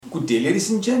Good day, ladies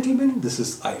and gentlemen. This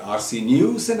is IRC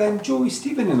News and I'm Joey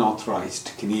Stephen, an authorized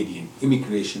Canadian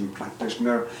immigration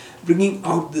practitioner, bringing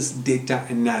out this data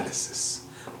analysis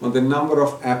on the number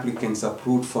of applicants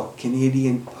approved for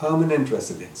Canadian permanent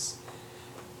residence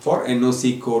for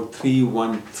NOC code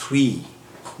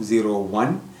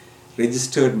 31301,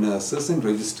 registered nurses and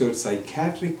registered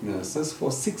psychiatric nurses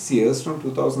for 6 years from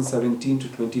 2017 to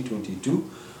 2022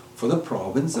 for the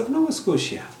province of Nova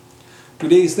Scotia.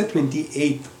 Today is the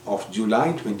 28th of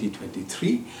July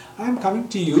 2023. I am coming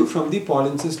to you from the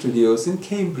Paulinson Studios in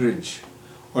Cambridge,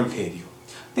 Ontario.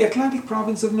 The Atlantic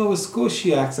province of Nova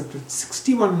Scotia accepted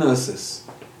 61 nurses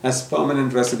as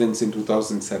permanent residents in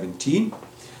 2017,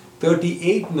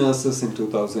 38 nurses in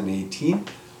 2018,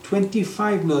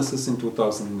 25 nurses in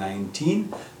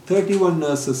 2019, 31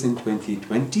 nurses in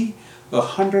 2020,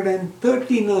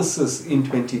 130 nurses in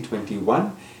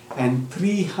 2021, and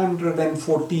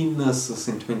 314 nurses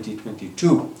in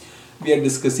 2022. We are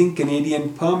discussing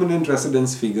Canadian permanent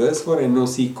residence figures for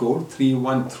NOC code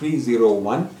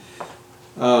 31301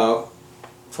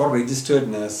 for registered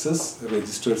nurses,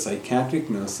 registered psychiatric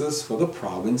nurses for the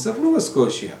province of Nova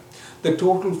Scotia. The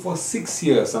total for 6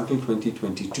 years until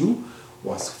 2022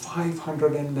 was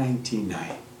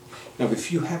 599. Now,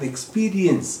 if you have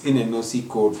experience in NOC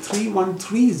code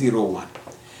 31301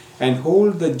 and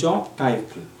hold the job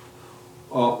title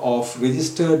of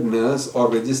registered nurse or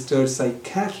registered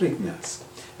psychiatric nurse,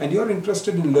 and you're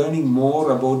interested in learning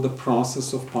more about the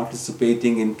process of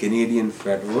participating in Canadian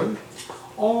federal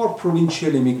or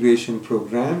provincial immigration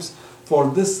programs for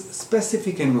this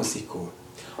specific NOC code,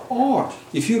 or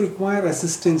if you require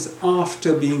assistance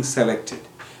after being selected,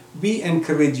 we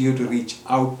encourage you to reach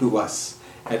out to us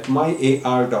at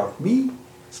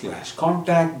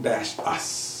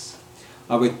myar.me/contact-us.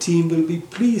 Our team will be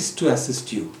pleased to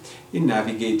assist you in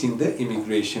navigating the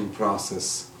immigration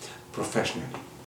process professionally.